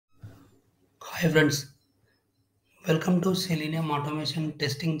Hi friends, welcome to Selenium Automation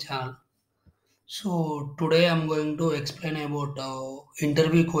Testing channel. So today I'm going to explain about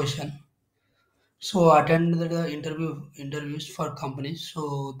interview question. So I attended the interviews for companies.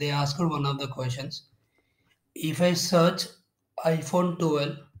 So they asked one of the questions. If I search iPhone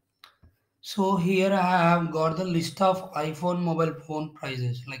 12, so here I have got the list of iPhone mobile phone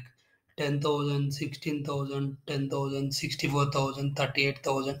prices like 10,000, 16,000, 10,000, 64,000,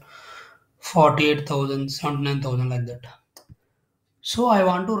 38,000, 48,000, 79,000, like that. So I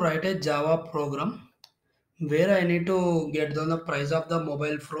want to write a Java program where I need to get down the price of the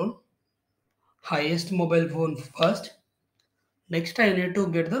mobile phone, highest mobile phone first. Next, I need to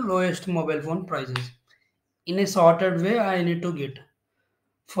get the lowest mobile phone prices. In a sorted way, I need to get.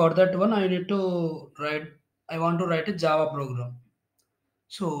 For that one, I need to write. I want to write a Java program.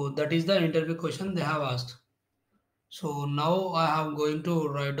 So that is the interview question they have asked. So now I am going to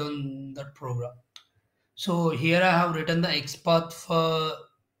write on that program. So here I have written the XPath for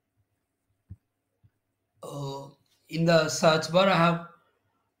uh, in the search bar.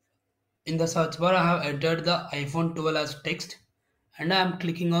 In the search bar, I have entered the iPhone 12 as text and I am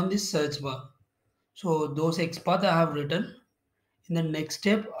clicking on this search bar. So those XPath I have written. In the next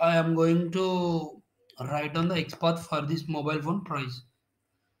step, I am going to write on the XPath for this mobile phone price.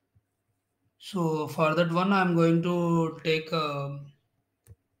 So for that one, I am going to take a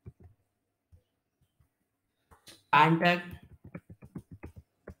span tag.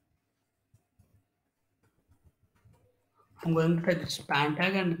 I'm going to take span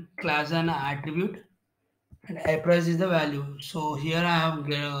tag and class an attribute and a price is the value. So here I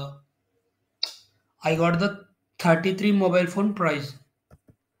got the 33 mobile phone price.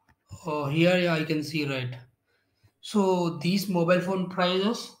 Oh, here yeah, I can see right. So these mobile phone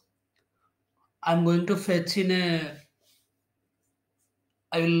prices, I'm going to fetch in a,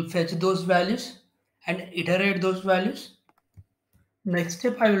 I will fetch those values and iterate those values. Next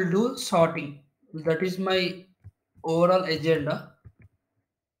step, I will do sorting. That is my overall agenda.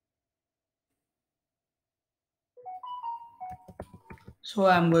 So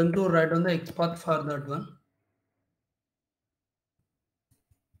I'm going to write on the XPath for that one.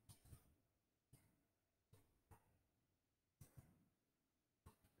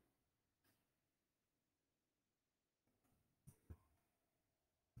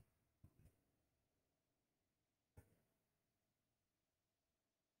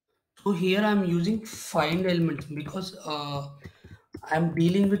 So here I'm using find elements because I'm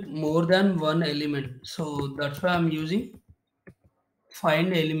dealing with more than one element. So that's why I'm using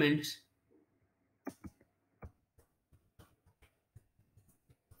find elements.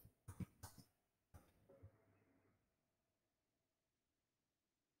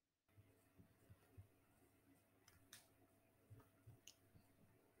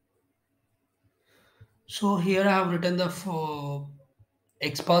 So here I have written the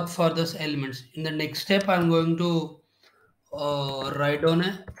XPath for those elements. In the next step, I'm going to write down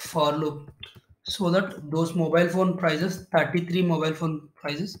a for loop so that those mobile phone prices, 33 mobile phone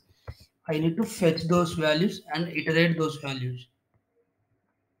prices, I need to fetch those values and iterate those values.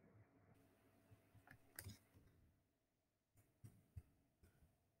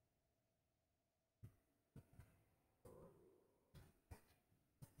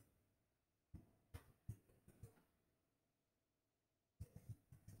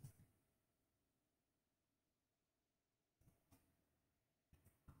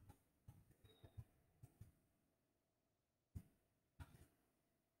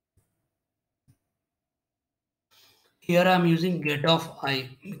 Here I'm using get of I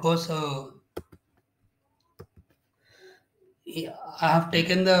because I have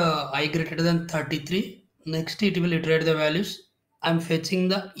taken the I greater than 33. Next it will iterate the values. I'm fetching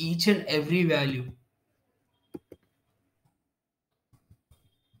the each and every value.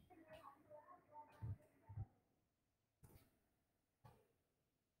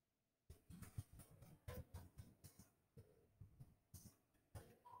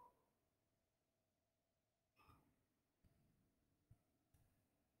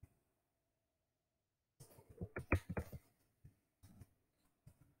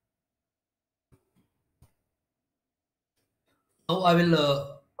 Now I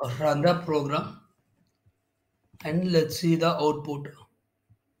will run the program and let's see the output.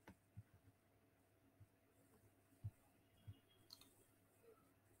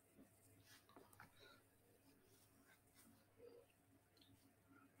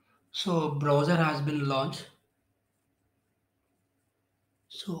 So browser has been launched.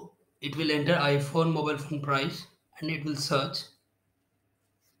 So it will enter iPhone mobile phone price and it will search.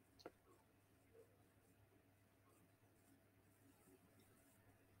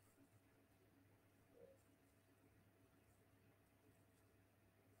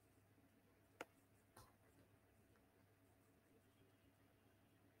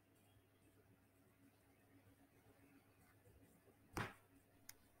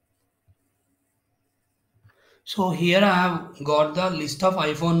 So here I have got the list of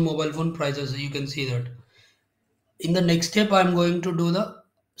iPhone mobile phone prices. You can see that. In the next step, I'm going to do the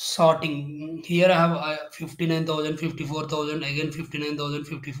sorting. Here I have 59,000, again 59,000,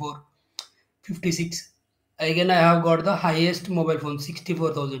 56. Again, I have got the highest mobile phone,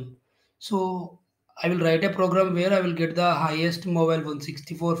 64,000. So I will write a program where I will get the highest mobile phone,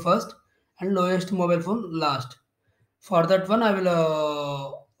 64 first, and lowest mobile phone last. For that one, I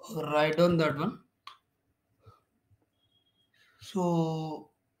will write down that one. So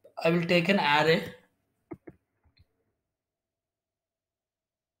I will take an array.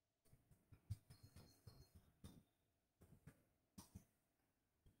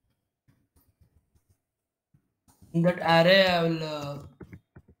 In that array, I will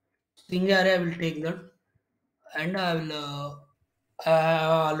string array. I will take that, and I will. I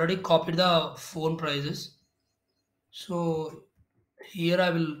have already copied the phone prices. So here I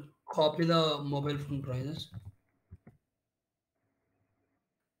will copy the mobile phone prices.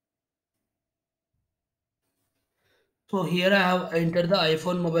 So here I have entered the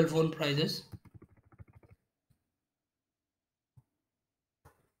iPhone mobile phone prices.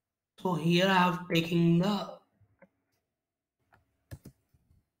 So here I have taken the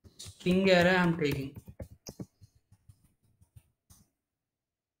string array. I am taking.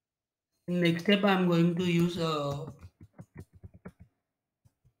 Next step I am going to use.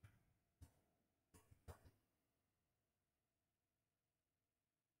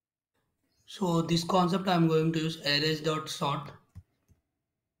 So this concept I am going to use arrays dot sort.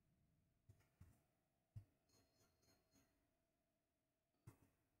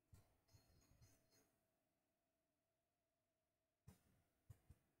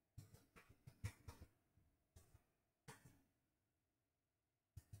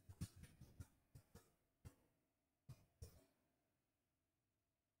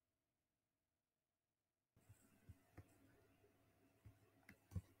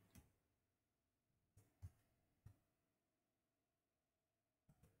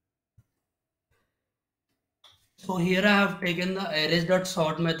 So here I have taken the arrays dot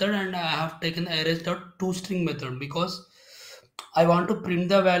sort method, and I have taken the arrays dot toString method because I want to print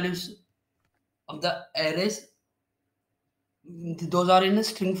the values of the arrays. Those are in a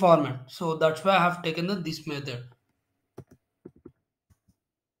string format. So that's why I have taken this method.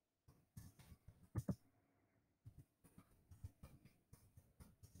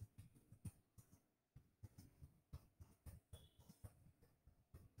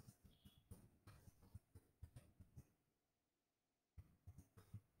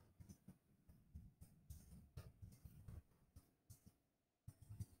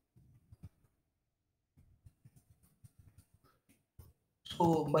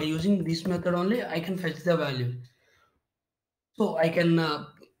 So by using this method only, I can fetch the value. So I can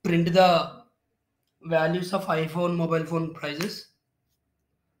print the values of iPhone mobile phone prices.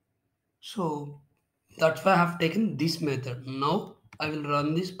 So that's why I have taken this method. Now I will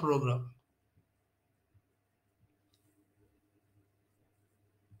run this program.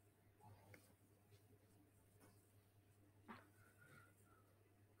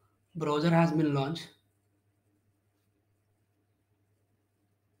 Browser has been launched.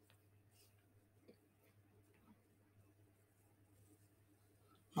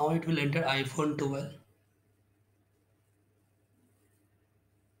 Now it will enter iPhone 12.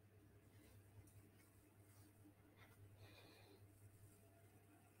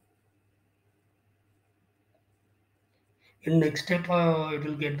 In next step, it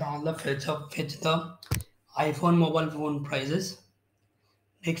will get all the fetch the iPhone mobile phone prices.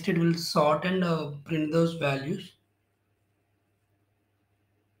 Next, it will sort and print those values.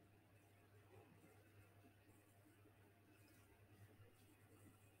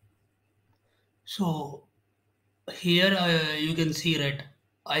 So here you can see right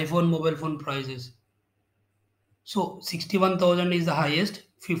iPhone mobile phone prices. So 61,000 is the highest,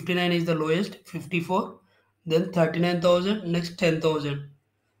 59 is the lowest, 54, then 39,000, next 10,000.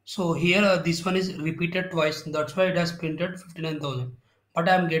 So here this one is repeated twice. That's why it has printed 59,000. But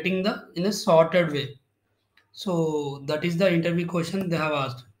I am getting the in a sorted way. So that is the interview question they have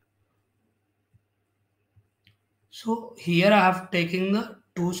asked. So here I have taken the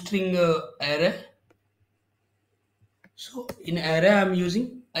two string array. So in array I am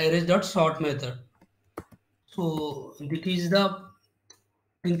using arrays dot sort method. So this is the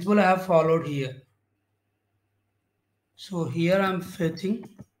principle I have followed here. So here I am fetching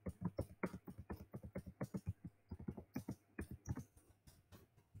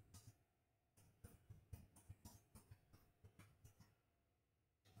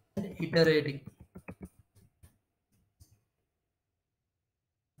and iterating.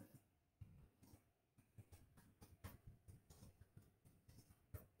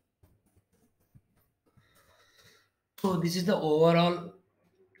 So this is the overall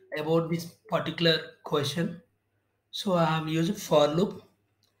about this particular question. So I have used for loop,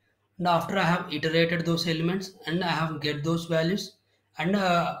 and after I have iterated those elements and I have get those values, and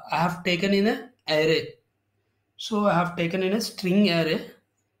I have taken in a array. So I have taken in a string array,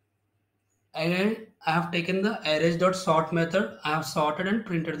 and I have taken the arrays.sort method. I have sorted and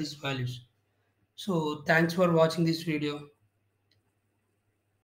printed these values. So thanks for watching this video.